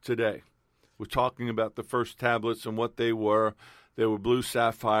this today. We're talking about the first tablets and what they were. They were blue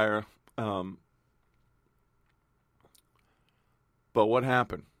sapphire. But what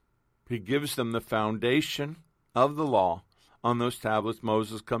happened? He gives them the foundation of the law on those tablets.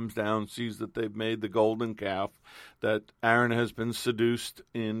 Moses comes down, sees that they've made the golden calf, that Aaron has been seduced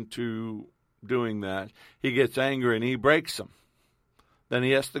into doing that. He gets angry and he breaks them. Then he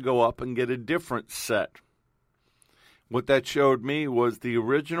has to go up and get a different set. What that showed me was the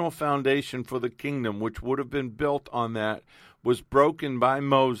original foundation for the kingdom, which would have been built on that, was broken by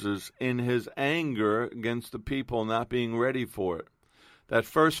Moses in his anger against the people not being ready for it. That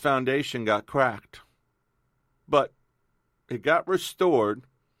first foundation got cracked. But it got restored,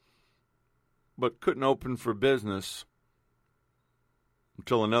 but couldn't open for business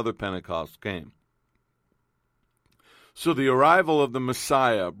until another Pentecost came. So the arrival of the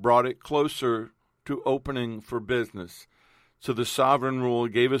Messiah brought it closer to opening for business. So the sovereign rule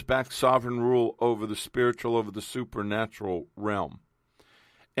gave us back sovereign rule over the spiritual, over the supernatural realm.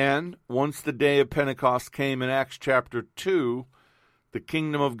 And once the day of Pentecost came in Acts chapter 2, the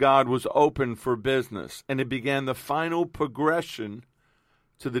kingdom of God was open for business, and it began the final progression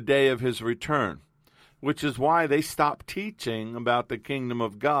to the day of his return, which is why they stopped teaching about the kingdom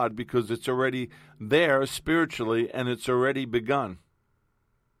of God, because it's already there spiritually and it's already begun.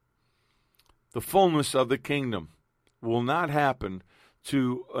 The fullness of the kingdom will not happen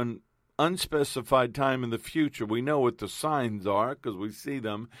to an unspecified time in the future. We know what the signs are because we see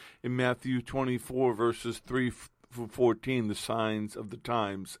them in Matthew 24, verses 3-14, the signs of the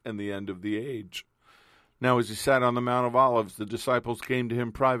times and the end of the age. Now, as he sat on the Mount of Olives, the disciples came to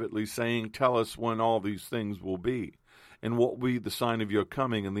him privately, saying, "Tell us when all these things will be, And what will be the sign of your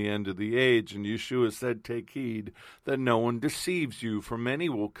coming and the end of the age? And Yeshua said, take heed that no one deceives you, for many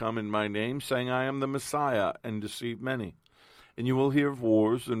will come in my name, saying, I am the Messiah, and deceive many. And you will hear of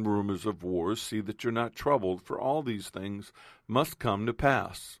wars and rumors of wars. See that you're not troubled, for all these things must come to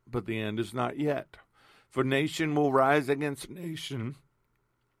pass, but the end is not yet. For nation will rise against nation,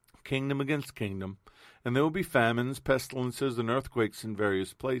 kingdom against kingdom, and there will be famines, pestilences, and earthquakes in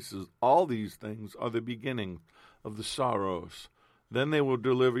various places. All these things are the beginning of the sorrows. Then they will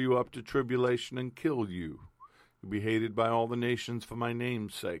deliver you up to tribulation and kill you. You'll be hated by all the nations for my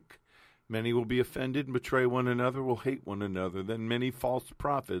name's sake. Many will be offended and betray one another, will hate one another. Then many false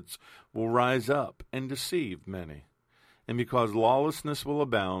prophets will rise up and deceive many. And because lawlessness will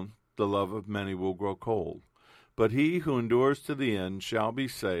abound, the love of many will grow cold. But he who endures to the end shall be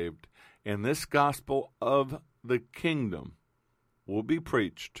saved. And this gospel of the kingdom will be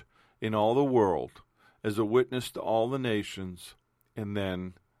preached in all the world as a witness to all the nations, and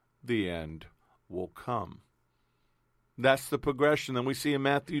then the end will come. That's the progression. Then we see in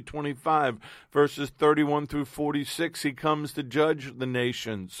Matthew 25, verses 31 through 46, he comes to judge the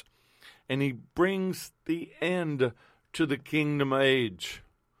nations, and he brings the end to the kingdom age.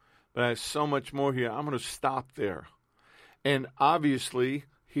 But I have so much more here. I'm going to stop there. And obviously,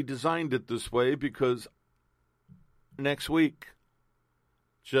 he designed it this way because next week,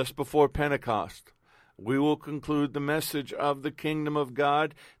 just before Pentecost, we will conclude the message of the kingdom of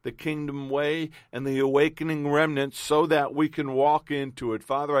God, the kingdom way, and the awakening remnant so that we can walk into it.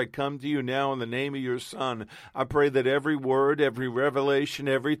 Father, I come to you now in the name of your Son. I pray that every word, every revelation,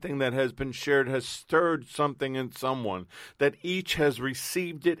 everything that has been shared has stirred something in someone, that each has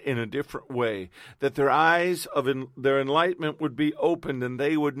received it in a different way, that their eyes of their enlightenment would be opened and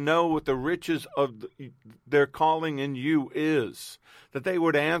they would know what the riches of their calling in you is, that they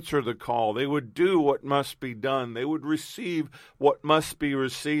would answer the call, they would do what must be done, they would receive what must be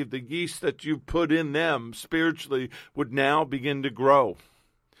received. The yeast that you put in them spiritually would now begin to grow.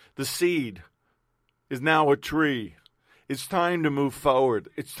 The seed is now a tree. It's time to move forward.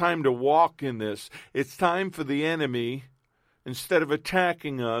 It's time to walk in this. It's time for the enemy, instead of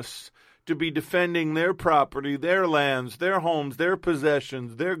attacking us, to be defending their property, their lands, their homes, their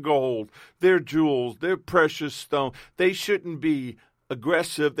possessions, their gold, their jewels, their precious stone. They shouldn't be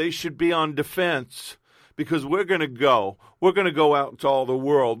aggressive. They should be on defense, because we're going to go. We're going to go out into all the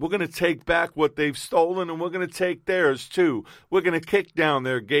world. We're going to take back what they've stolen, and we're going to take theirs too. We're going to kick down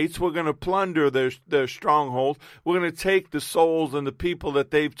their gates. We're going to plunder their strongholds. We're going to take the souls and the people that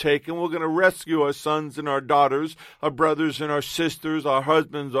they've taken. We're going to rescue our sons and our daughters, our brothers and our sisters, our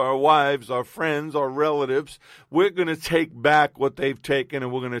husbands, our wives, our friends, our relatives. We're going to take back what they've taken,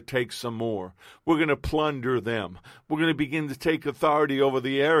 and we're going to take some more. We're going to plunder them. We're going to begin to take authority over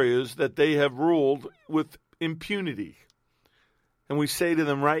the areas that they have ruled with impunity. And we say to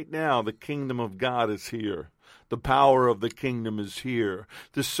them right now, the kingdom of God is here. The power of the kingdom is here.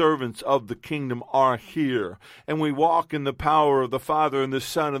 The servants of the kingdom are here. And we walk in the power of the Father and the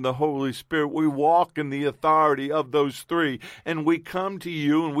Son and the Holy Spirit. We walk in the authority of those three. And we come to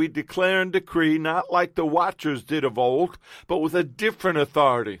you and we declare and decree, not like the watchers did of old, but with a different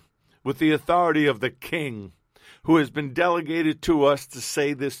authority, with the authority of the King, who has been delegated to us to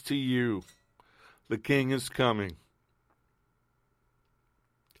say this to you. The King is coming.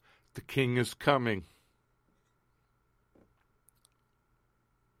 The King is coming.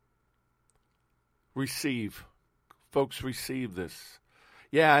 Receive. Folks, receive this.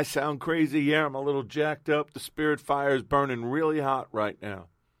 Yeah, I sound crazy. Yeah, I'm a little jacked up. The spirit fire is burning really hot right now.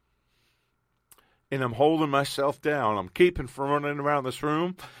 And I'm holding myself down. I'm keeping from running around this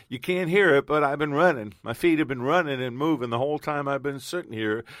room. You can't hear it, but I've been running. My feet have been running and moving the whole time I've been sitting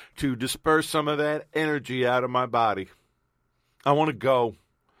here to disperse some of that energy out of my body. I want to go.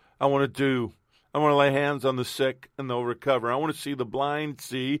 I want to do. I want to lay hands on the sick and they'll recover. I want to see the blind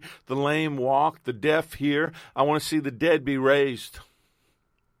see, the lame walk, the deaf hear. I want to see the dead be raised.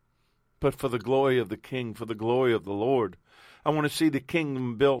 But for the glory of the King, for the glory of the Lord. I want to see the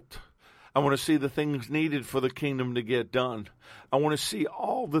kingdom built. I want to see the things needed for the kingdom to get done. I want to see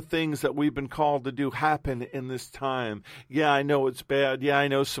all the things that we've been called to do happen in this time. Yeah, I know it's bad. Yeah, I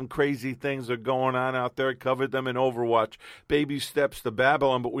know some crazy things are going on out there. I covered them in Overwatch. Baby steps to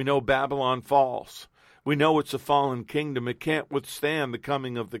Babylon, but we know Babylon falls. We know it's a fallen kingdom. It can't withstand the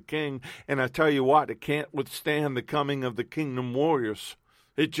coming of the king. And I tell you what, it can't withstand the coming of the kingdom warriors.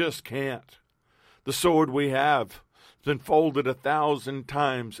 It just can't. The sword we have been folded 1,000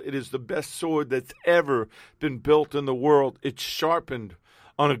 times. It is the best sword that's ever been built in the world. It's sharpened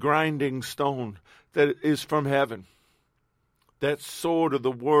on a grinding stone that is from heaven. That sword of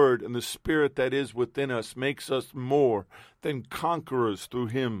the Word and the Spirit that is within us makes us more than conquerors through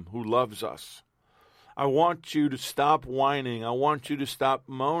Him who loves us. I want you to stop whining. I want you to stop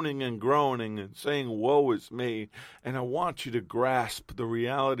moaning and groaning and saying, woe is me. And I want you to grasp the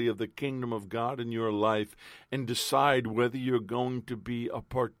reality of the kingdom of God in your life and decide whether you're going to be a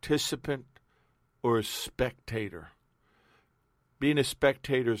participant or a spectator. Being a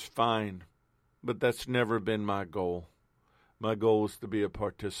spectator is fine, but that's never been my goal. My goal is to be a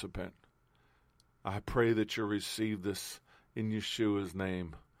participant. I pray that you'll receive this in Yeshua's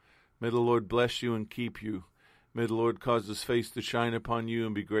name. May the Lord bless you and keep you. May the Lord cause His face to shine upon you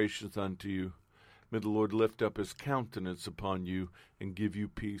and be gracious unto you. May the Lord lift up His countenance upon you and give you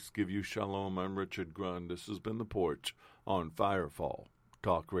peace, give you shalom. I'm Richard Grund. This has been The Porch on Firefall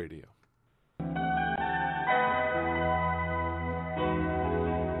Talk Radio.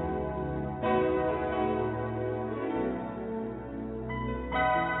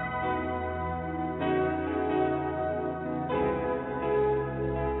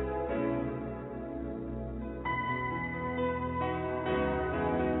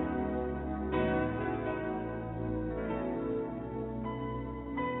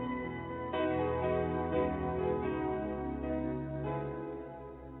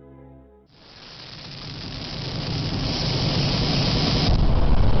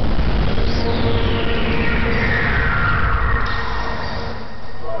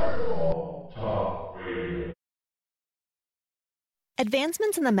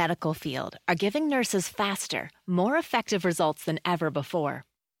 Advancements in the medical field are giving nurses faster, more effective results than ever before.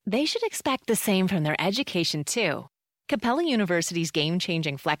 They should expect the same from their education, too. Capella University's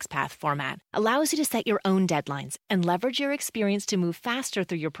game-changing FlexPath format allows you to set your own deadlines and leverage your experience to move faster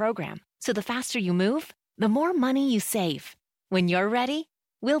through your program. So the faster you move, the more money you save. When you're ready,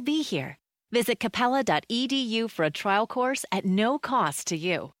 we'll be here. Visit capella.edu for a trial course at no cost to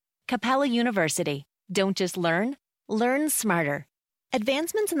you. Capella University. Don't just learn, learn smarter.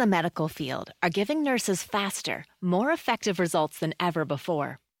 Advancements in the medical field are giving nurses faster, more effective results than ever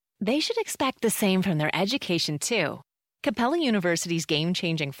before. They should expect the same from their education, too. Capella University's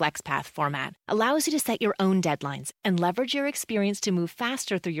game-changing FlexPath format allows you to set your own deadlines and leverage your experience to move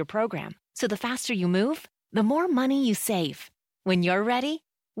faster through your program. So the faster you move, the more money you save. When you're ready,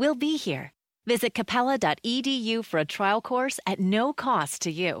 we'll be here. Visit capella.edu for a trial course at no cost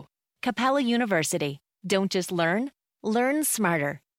to you. Capella University. Don't just learn, learn smarter.